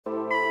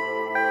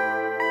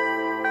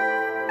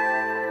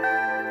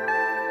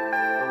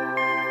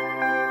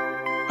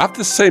At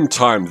the same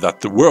time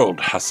that the world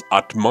has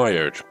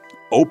admired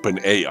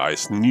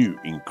OpenAI's new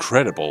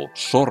incredible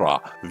Sora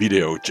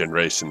video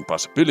generation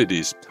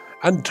possibilities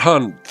and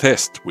done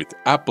tests with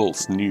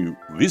Apple's new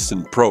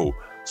Vision Pro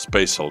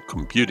spatial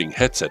computing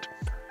headset,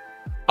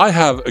 I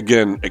have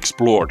again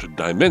explored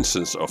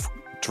dimensions of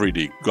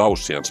 3D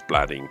Gaussian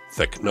splatting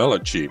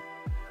technology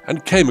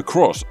and came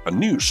across a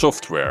new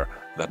software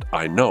that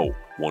I now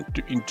want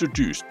to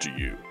introduce to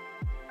you.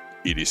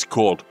 It is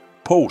called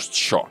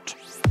Postshot.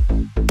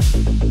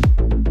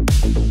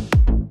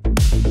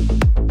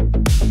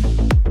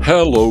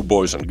 Hello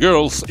boys and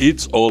girls,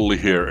 it's Olli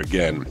here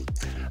again.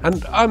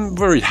 And I'm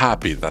very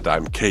happy that I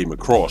came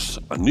across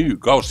a new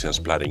Gaussian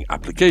splatting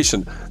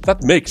application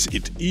that makes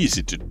it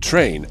easy to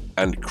train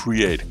and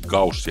create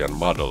Gaussian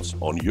models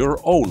on your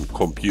own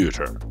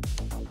computer.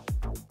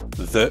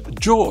 The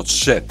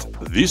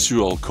Postshot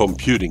visual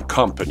computing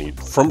company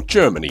from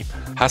Germany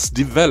has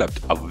developed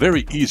a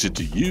very easy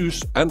to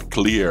use and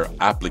clear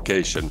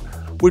application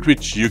with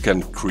which you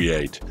can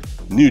create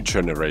new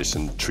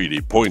generation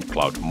 3D point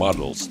cloud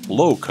models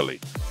locally.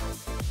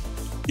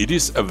 It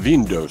is a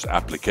Windows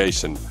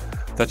application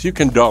that you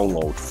can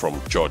download from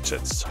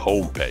Postshot's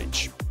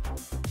homepage.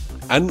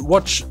 And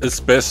what's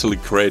especially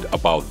great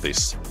about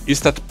this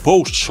is that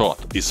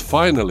Postshot is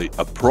finally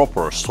a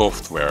proper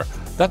software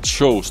that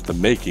shows the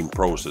making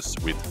process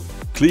with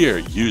clear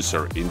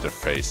user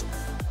interface,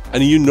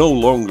 and you no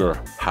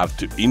longer have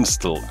to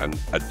install and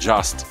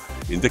adjust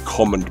in the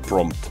command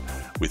prompt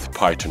with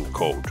Python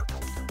code.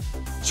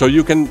 So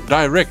you can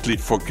directly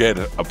forget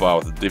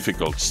about the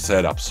difficult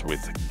setups with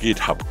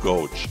GitHub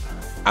Code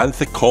and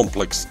the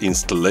complex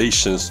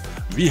installations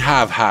we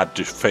have had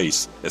to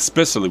face,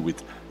 especially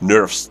with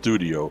NeRF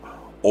Studio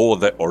or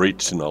the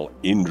original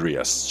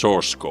NeRF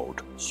source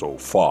code so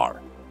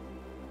far.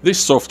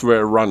 This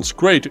software runs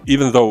great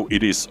even though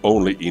it is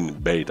only in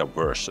beta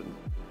version.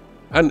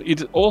 And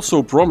it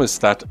also promises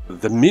that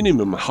the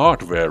minimum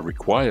hardware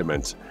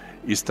requirement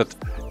is that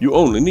you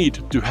only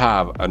need to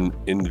have an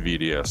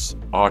NVIDIA's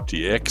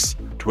RTX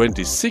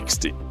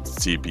 2060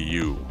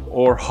 CPU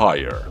or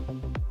higher.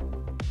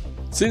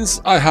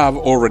 Since I have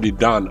already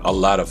done a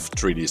lot of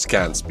 3D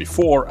scans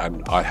before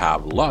and I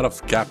have a lot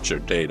of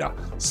captured data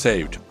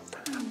saved,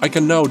 I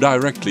can now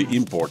directly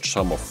import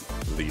some of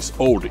these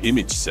old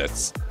image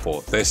sets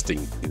for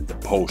testing in the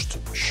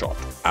Postshot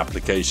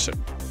application.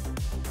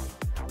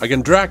 I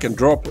can drag and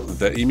drop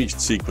the image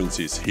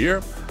sequences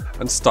here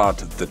and start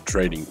the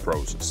training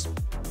process.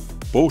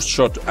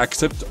 Postshot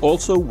accepts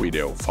also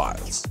video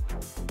files.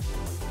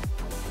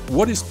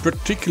 What is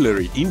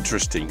particularly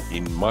interesting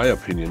in my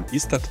opinion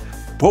is that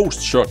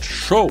Postshot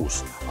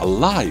shows a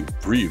live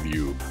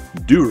preview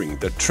during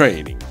the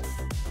training.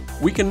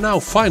 We can now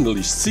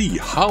finally see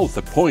how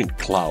the point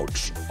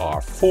clouds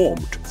are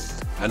formed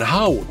and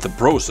how the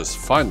process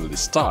finally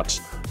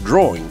starts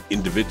drawing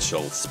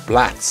individual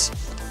splats.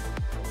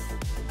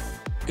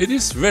 It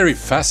is very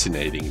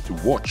fascinating to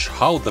watch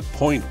how the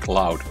point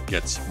cloud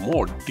gets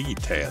more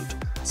detailed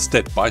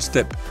step by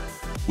step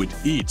with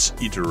each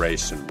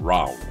iteration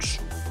round.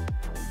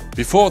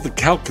 Before the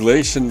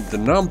calculation, the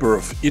number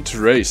of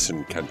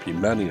iterations can be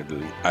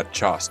manually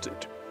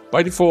adjusted.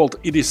 By default,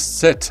 it is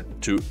set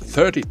to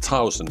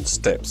 30,000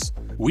 steps,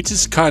 which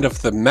is kind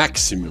of the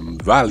maximum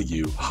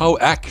value how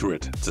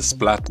accurate the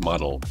splat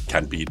model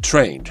can be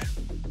trained.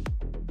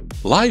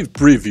 Live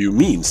preview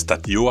means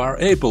that you are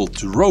able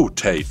to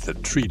rotate the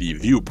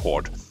 3D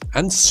viewport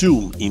and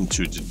zoom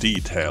into the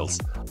details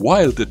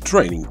while the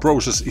training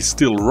process is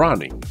still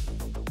running.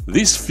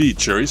 This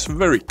feature is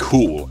very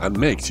cool and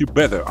makes you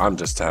better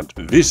understand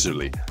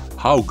visually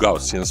how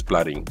Gaussian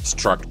splatting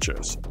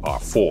structures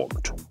are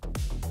formed.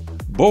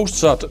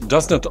 Postshot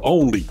does not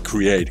only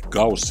create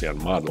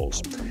Gaussian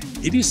models,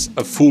 it is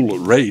a full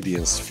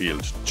radiance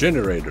field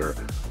generator,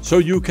 so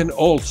you can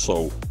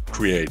also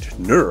create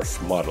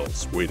NeRF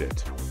models with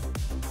it.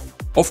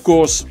 Of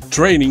course,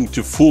 training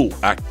to full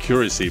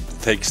accuracy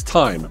takes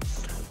time,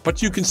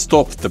 but you can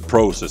stop the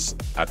process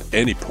at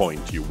any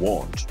point you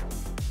want.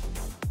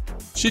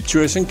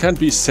 Situation can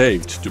be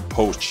saved to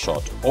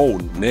Postshot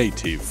own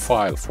native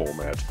file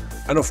format,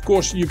 and of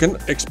course you can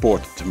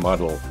export the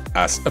model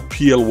as a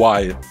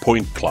PLY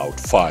point cloud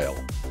file.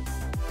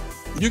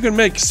 You can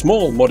make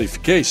small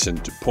modification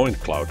to point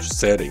cloud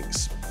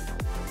settings.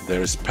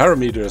 There is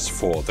parameters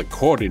for the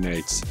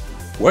coordinates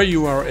where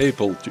you are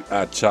able to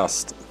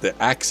adjust the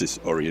axis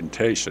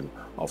orientation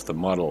of the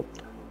model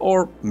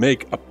or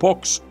make a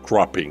box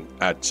cropping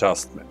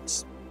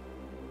adjustments.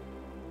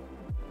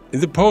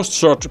 In the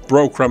Postshot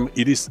program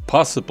it is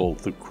possible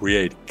to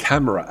create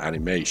camera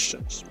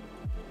animations.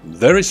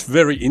 There is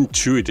very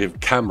intuitive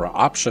camera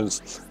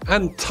options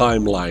and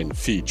timeline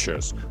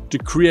features to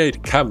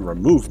create camera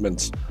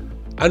movements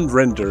and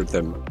render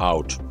them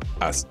out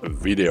as a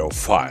video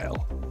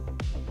file.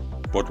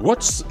 But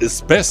what's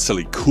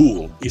especially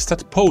cool is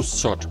that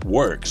Postshot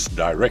works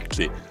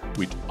directly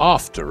with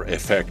After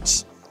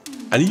Effects,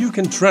 and you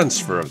can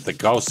transfer the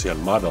Gaussian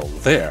model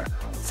there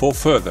for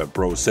further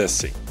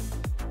processing.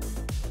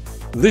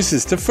 This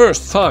is the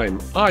first time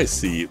I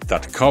see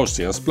that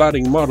Gaussian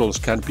splatting models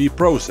can be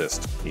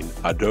processed in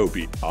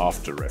Adobe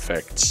After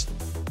Effects.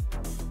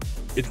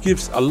 It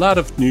gives a lot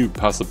of new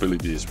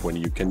possibilities when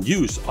you can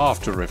use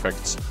After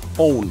Effects'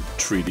 own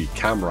 3D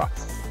camera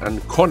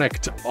and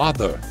connect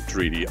other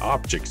 3D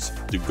objects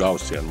to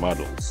Gaussian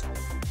models.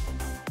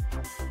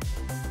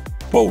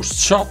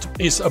 Postshot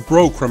is a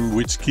program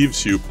which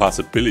gives you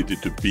possibility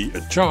to be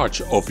in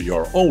charge of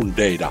your own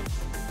data,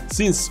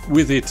 since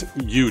with it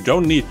you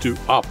don't need to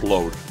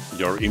upload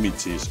your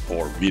images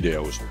or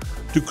videos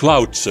to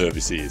cloud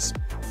services.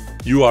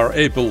 You are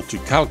able to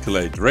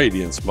calculate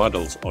radiance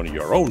models on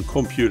your own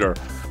computer,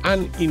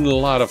 and in a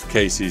lot of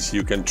cases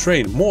you can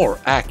train more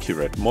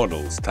accurate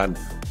models than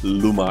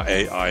Luma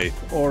AI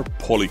or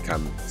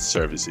Polycam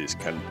services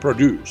can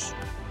produce.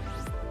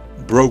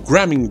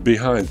 Programming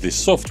behind this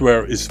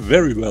software is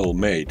very well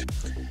made,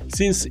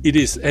 since it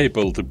is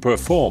able to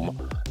perform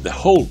the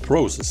whole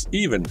process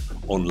even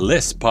on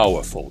less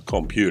powerful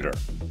computer.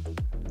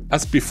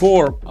 As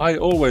before, I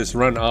always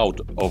run out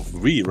of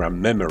VRAM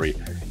memory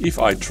if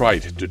I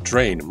tried to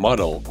train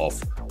model of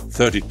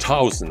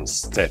 30,000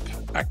 step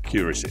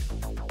accuracy.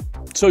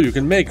 So you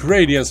can make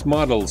radiance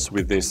models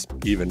with this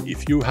even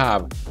if you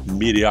have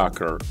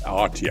mediocre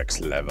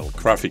RTX level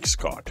graphics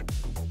card.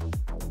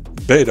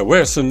 Beta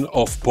version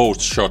of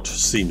Postshot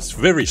seems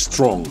very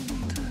strong,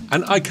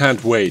 and I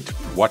can't wait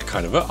what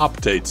kind of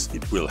updates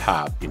it will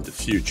have in the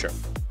future.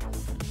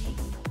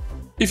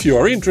 If you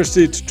are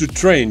interested to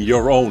train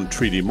your own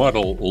 3D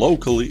model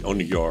locally on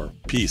your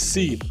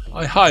PC,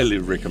 I highly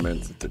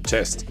recommend to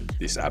test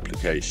this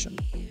application.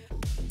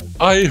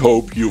 I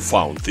hope you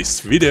found this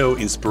video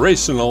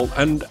inspirational,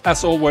 and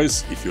as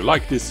always, if you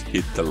like this,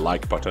 hit the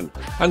like button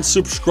and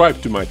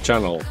subscribe to my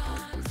channel.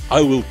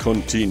 I will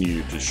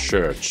continue to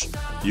search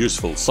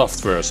useful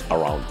softwares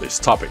around this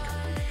topic.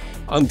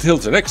 Until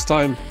the next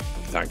time,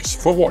 thanks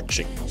for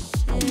watching.